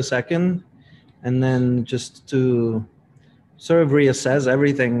breathe for a second, and then just to sort of reassess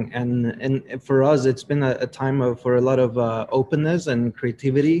everything. And for us, it's been a time for a lot of openness and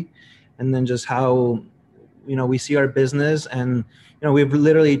creativity, and then just how we see our business. And we've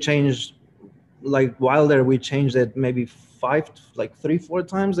literally changed, like Wildair, we changed it maybe 3-4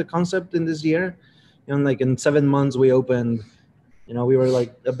 times the concept in this year. Like in 7 months we opened, we were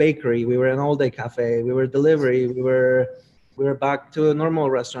like a bakery, we were an all-day cafe, we were delivery, we were back to a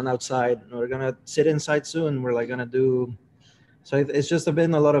normal restaurant outside. We're gonna sit inside soon. We're like gonna do. So it's just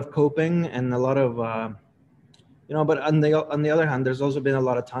been a lot of coping and a lot of but on the other hand, there's also been a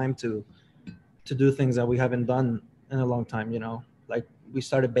lot of time to do things that we haven't done in a long time. Like we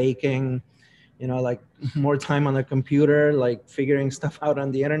started baking, like more time on the computer, like figuring stuff out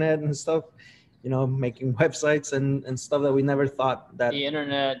on the internet and stuff, making websites and stuff that we never thought that the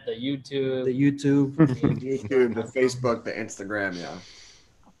internet, the YouTube, the Facebook, the Instagram. Yeah.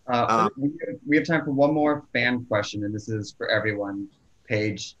 We have time for one more fan question, and this is for everyone,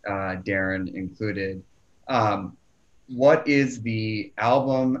 Paige, Darin included. What is the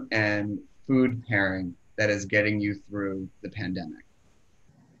album and food pairing that is getting you through the pandemic?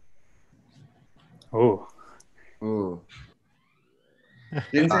 Oh.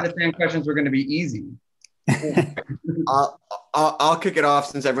 Didn't say the fan questions were going to be easy. I'll kick it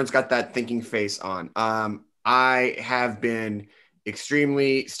off since everyone's got that thinking face on. I have been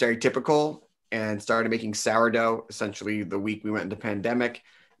extremely stereotypical and started making sourdough essentially the week we went into pandemic,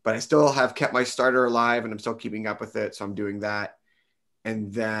 but I still have kept my starter alive and I'm still keeping up with it. So I'm doing that.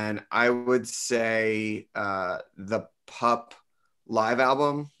 And then I would say the Pup live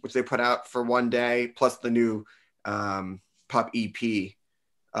album, which they put out for one day, plus the new Pup EP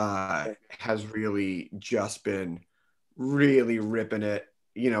has really just been really ripping it.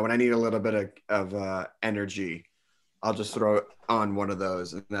 When I need a little bit of energy, I'll just throw on one of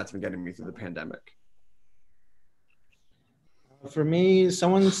those, and that's been getting me through the pandemic. For me,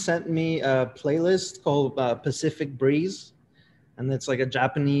 someone sent me a playlist called Pacific Breeze, and it's like a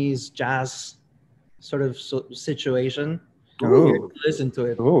Japanese jazz sort of situation. Listen to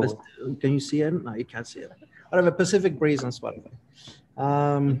it. Ooh. Can you see it? No, you can't see it. I have a Pacific Breeze on Spotify.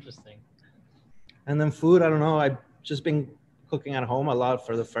 Interesting. And then food, I don't know. I've just been cooking at home a lot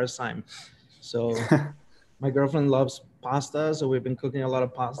for the first time. So my girlfriend loves pasta, so we've been cooking a lot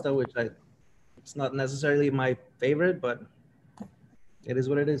of pasta, which it's not necessarily my favorite, but it is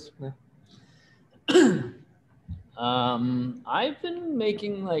what it is. Yeah. I've been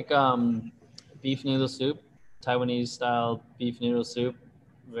making like beef noodle soup, Taiwanese style beef noodle soup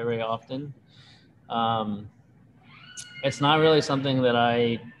very often. It's not really something that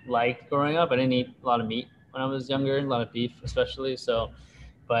I liked growing up. I didn't eat a lot of meat when I was younger, a lot of beef especially. So,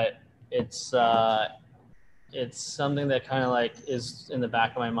 but it's something that kind of like is in the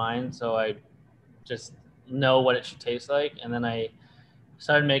back of my mind. So I just know what it should taste like. And then I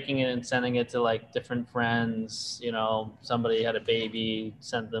started making it and sending it to like different friends. Somebody had a baby,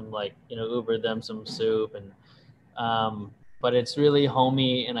 sent them like, Ubered them some soup. And, but it's really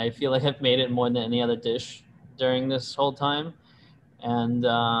homey. And I feel like I've made it more than any other dish during this whole time. And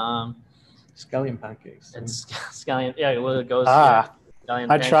scallion pancakes. It's scallion. Yeah, well, it goes. I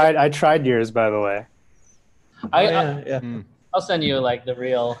tried yours, by the way. I'll send you like the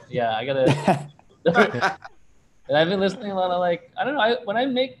real. Yeah, I gotta. And I've been listening a lot of like, I don't know, when I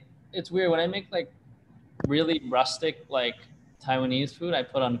make, it's weird, when I make like really rustic like Taiwanese food, I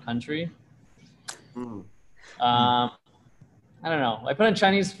put on country. I don't know. I put on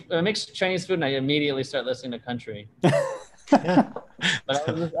Chinese, I make Chinese food and I immediately start listening to country. But I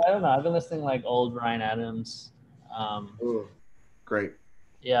don't know. I've been listening like old Bryan Adams. Ooh, great.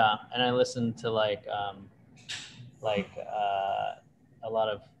 Yeah, and I listen to like a lot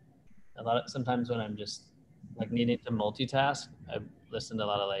of sometimes when I'm just like needing to multitask, I listen to a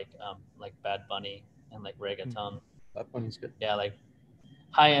lot of like Bad Bunny and like reggaeton. That Bunny's good. Yeah, like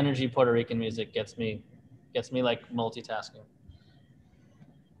high energy Puerto Rican music gets me like multitasking.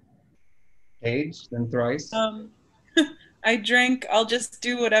 Paige, then Thrice. I'll just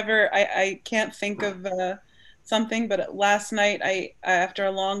do whatever. I can't think of something, but last night after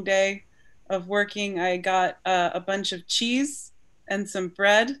a long day of working, I got a bunch of cheese and some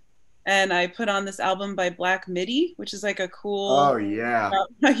bread, and I put on this album by Black Midi, which is like a cool. Oh yeah.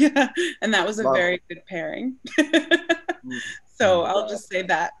 Yeah, and that was a very good pairing. So I'll just say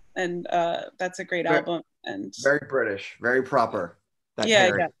that, and that's a great album, and very British, very proper. That yeah,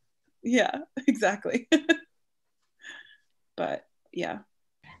 pairing. yeah, exactly. But yeah,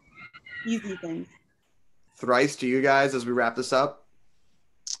 easy things. Thrice to you guys as we wrap this up.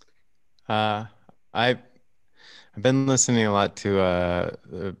 I've been listening a lot to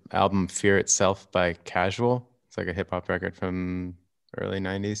the album Fear Itself by Casual. It's like a hip hop record from early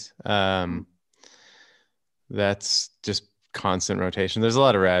 90s. That's just constant rotation. There's a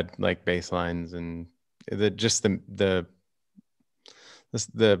lot of rad like bass lines, and the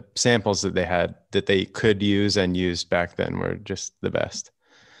samples that they had that they could use and used back then were just the best.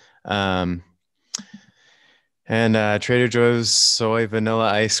 And Trader Joe's soy vanilla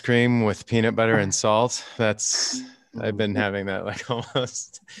ice cream with peanut butter and salt. I've been having that like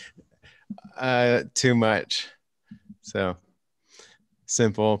almost too much. So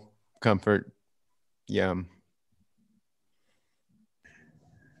simple, comfort, yum.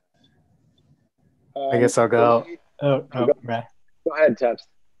 I guess I'll go. Right. Go ahead, Teps.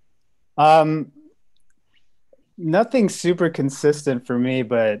 Nothing super consistent for me,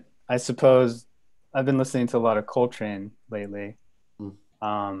 but I suppose I've been listening to a lot of Coltrane lately. Yeah,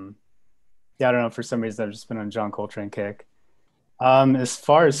 I don't know. For some reason, I've just been on John Coltrane kick. As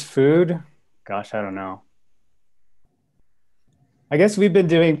far as food, gosh, I don't know. I guess we've been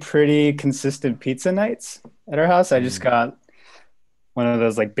doing pretty consistent pizza nights at our house. I just got one of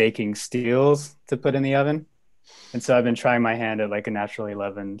those like baking steels to put in the oven. And so I've been trying my hand at like a naturally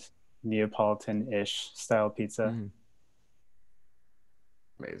leavened Neapolitan-ish style pizza.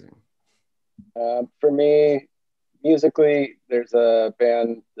 Amazing. For me, musically, there's a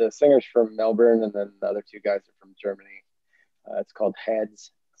band, the singer's from Melbourne, and then the other two guys are from Germany. It's called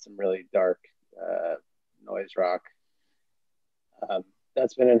Heads, some really dark noise rock.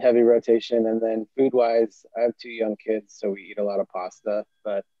 That's been in heavy rotation. And then food-wise, I have two young kids, so we eat a lot of pasta,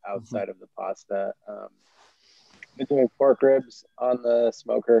 but outside of the pasta, been doing pork ribs on the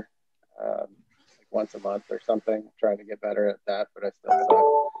smoker like once a month or something, trying to get better at that, but I still suck.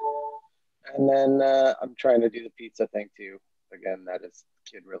 And then I'm trying to do the pizza thing too. Again, that is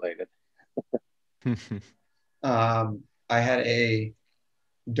kid related. I had a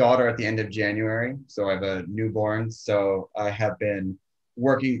daughter at the end of January, so I have a newborn. So I have been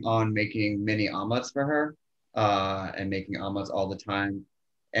working on making mini omelets for her and making omelets all the time.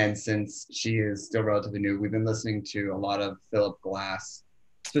 And since she is still relatively new, we've been listening to a lot of Philip Glass,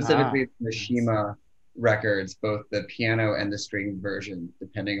 specifically the Shima records, both the piano and the string version,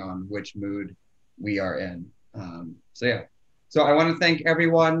 depending on which mood we are in. So I want to thank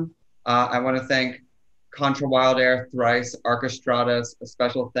everyone. I want to thank Contra, Wildair, Thrice, Archestratus. A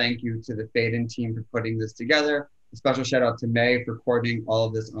special thank you to the Phaidon team for putting this together. A special shout out to May for coordinating all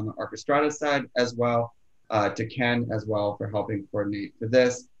of this on the Archestratus side, as well to Ken as well for helping coordinate for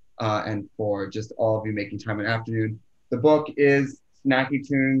this, and for just all of you making time in the afternoon. The book is Snacky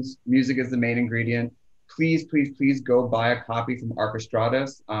Tunes. Music is the main ingredient. Please, please, please go buy a copy from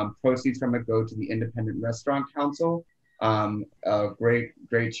Archestratus. Proceeds from it go to the Independent Restaurant Council, a great,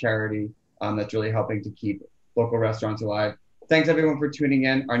 great charity that's really helping to keep local restaurants alive. Thanks everyone for tuning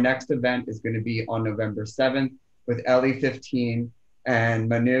in. Our next event is going to be on November 7th with Ellie 15 and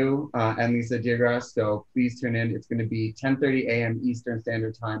Manu and Lisa Digras. So please tune in. It's going to be 10:30 a.m. Eastern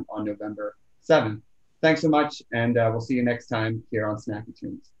Standard Time on November 7th. Thanks so much, and we'll see you next time here on Snacky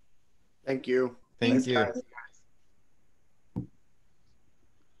Tunes. Thank you. Thank you. Guys.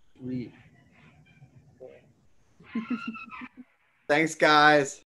 Thanks, guys.